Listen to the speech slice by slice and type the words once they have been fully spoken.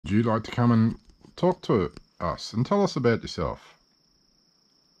Would you like to come and talk to us and tell us about yourself?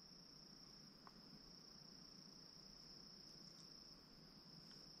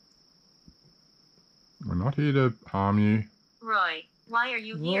 We're not here to harm you. Roy, why are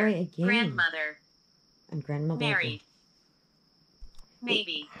you here? Roy again. Grandmother. And grandmother. Married.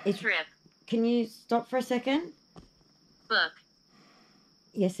 Maybe. Trip. Can you stop for a second? Book.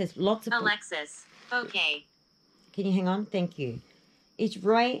 Yes, there's lots of... Alexis. Okay. Can you hang on? Thank you. Is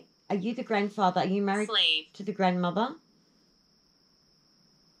Roy... Are you the grandfather? Are you married Slave. to the grandmother?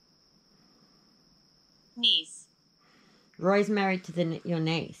 Niece. Roy's married to your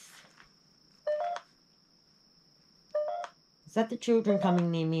niece. Is that the children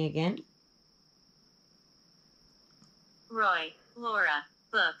coming near me again? Roy. Laura.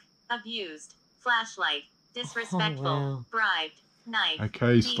 Book. Abused. Flashlight. Disrespectful. Oh, wow. Bribed. Knife.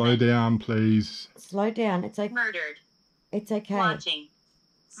 Okay, slow down, please. Slow down. It's okay. Murdered. It's okay. Watching.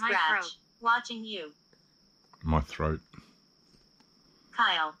 My Scratch. throat. Watching you. My throat.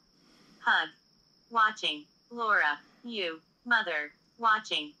 Kyle. Hug. Watching. Laura. You. Mother.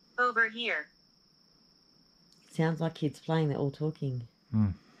 Watching. Over here. Sounds like kids playing. They're all talking. Hmm.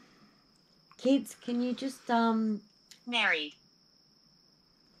 Kids, can you just, Married.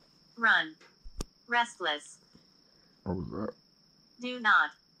 Run. Restless. What was that? Do not.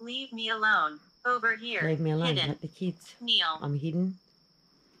 Leave me alone. Over here. leave me alone? Hidden. Let the kids. Kneel. I'm hidden.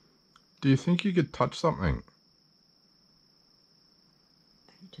 Do you think you could touch something?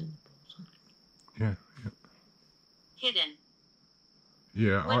 Turn the balls on. Yeah. Hidden.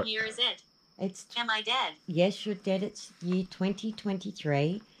 Yeah. What year is it? It's... Am I dead? Yes, you're dead. It's year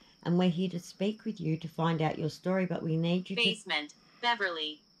 2023. And we're here to speak with you to find out your story, but we need you Basement.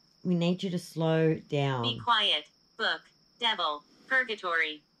 Beverly. we need you to slow down. Be quiet. Book. Devil.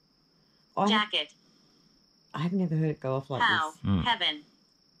 Purgatory. Jacket. I've never heard it go off like How. this. Mm. Heaven.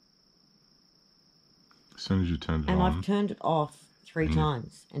 As soon as you turned it And on. I've turned it off 3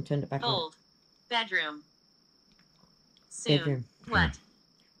 times and turned it back on. Old. Bedroom. Soon. Bedroom. What?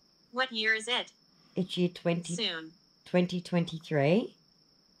 What year is it? It's year Soon. 2023.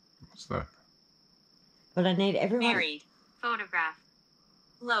 What's that? But I need everyone... Married. Photograph.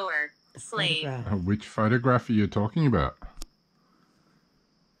 Lower. a Slave. photograph. Which photograph are you talking about?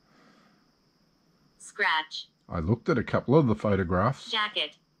 Scratch. I looked at a couple of the photographs.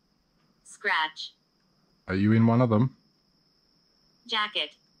 Jacket. Scratch. Are you in one of them?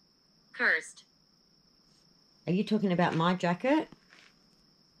 Jacket. Cursed. Are you talking about my jacket?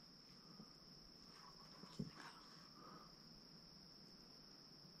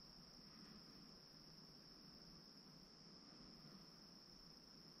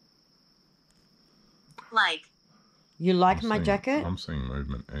 Like. You like I'm my seeing- jacket? I'm seeing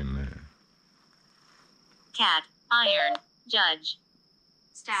movement in there. Cat. Iron. Judge.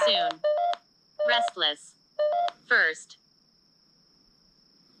 Stab. Soon. Restless. First.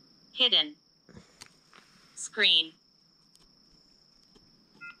 Hidden. Screen.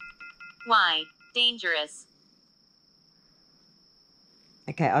 Why? Dangerous.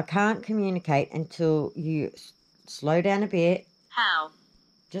 Okay, I can't communicate until you slow down a bit. How?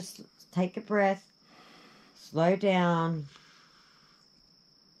 Just take a breath. Slow down.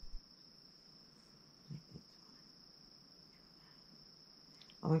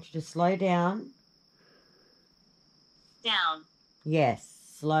 I want you to slow down. Down. Yes,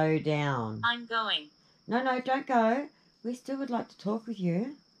 slow down. I'm going. No, don't go. We still would like to talk with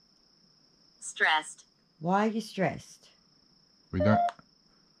you. Stressed. Why are you stressed? We're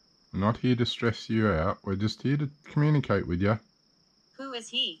not here to stress you out. We're just here to communicate with you. Who is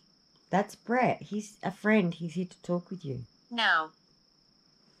he? That's Brett. He's a friend. He's here to talk with you. No.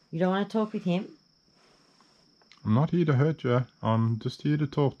 You don't want to talk with him? I'm not here to hurt you. I'm just here to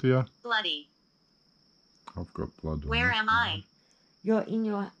talk to you. Bloody. I've got blood. on Where this am one. I? You're in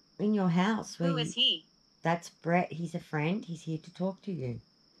your house. Who is he? That's Brett. He's a friend. He's here to talk to you.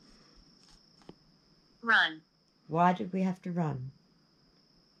 Run. Why did we have to run?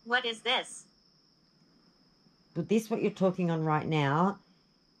 What is this? But this, what you're talking on right now,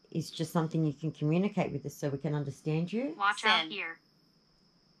 is just something you can communicate with us so we can understand you. Watch out Sin. here.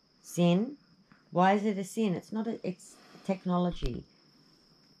 Sin? Why is it a sin? It's not it's technology.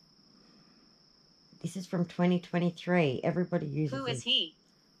 This is from 2023. Everybody uses Who it. is he?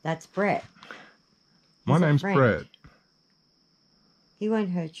 That's Brett. My He's a name's friend. Brett. He won't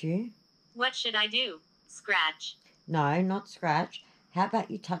hurt you. What should I do? Scratch. No, not scratch. How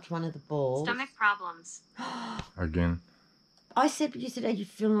about you touch one of the balls? Stomach problems. Again. I said, you said, are you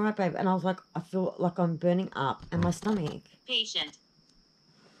feeling all right, babe? And I was like, I feel like I'm burning up in my stomach. Patient.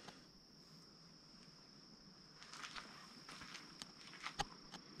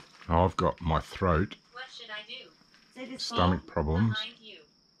 I've got my throat, What should I do? See this stomach ball problems. Behind you.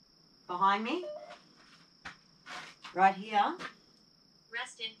 behind me? Right here.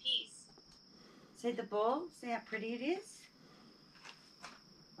 Rest in peace. See the ball? See how pretty it is?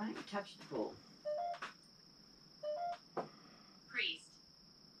 Why don't you touch the ball? Priest.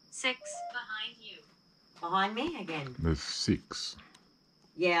 6, Behind you. Behind me again. There's 6.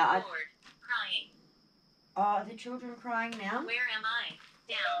 Yeah, Lord. Crying. Oh, are the children crying now? Where am I?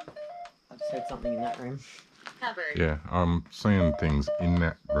 Down. I just heard something in that room. Cupboard. Yeah, I'm seeing things in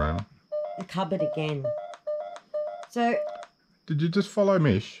that room. The cupboard again. So, Did you just follow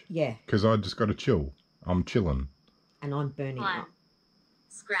Mish? yeah, Because I just got to chill. I'm chilling. and I'm burning Glenn. up.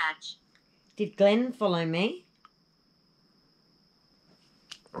 Scratch. Did Glenn follow me?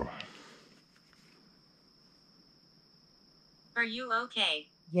 Are you okay?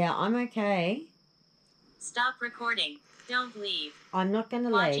 Yeah, I'm okay. Stop recording. Don't leave. I'm not going to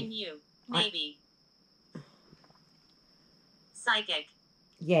Watching leave. you. I- Maybe. Psychic.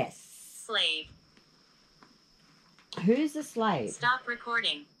 Yes. Slave. Who's the slave? Stop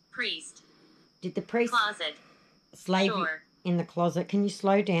recording. Priest. Did the priest Closet. slave you Sure. in the closet? Can you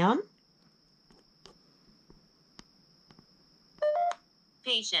slow down?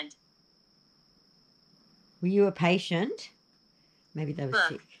 Patient. Were you a patient? Maybe they were Book.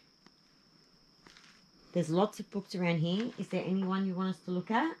 sick. There's lots of books around here. Is there any one you want us to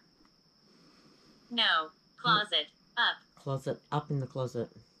look at? No. Closet. Up. Closet. Up in the closet.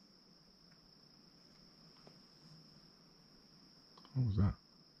 What was that?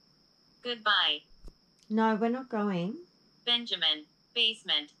 Goodbye. No, we're not going. Benjamin.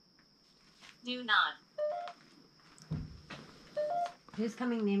 Basement. Do not. Who's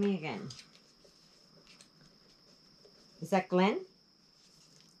coming near me again? Is that Glenn?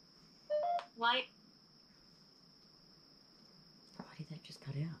 Why? Why did that just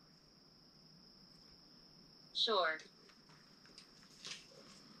cut out? Sure.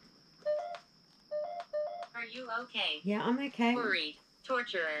 Are you okay? Yeah, I'm okay. Worried.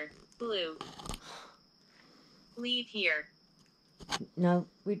 Torturer. Blue. Leave here. No,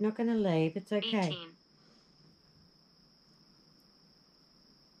 we're not going to leave. It's okay. 18,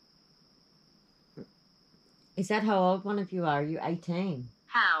 Is that how old one of you are? Are you 18?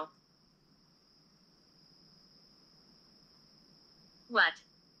 How? What?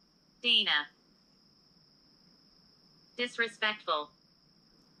 Dana. Disrespectful.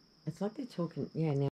 It's like they're talking. Yeah, now.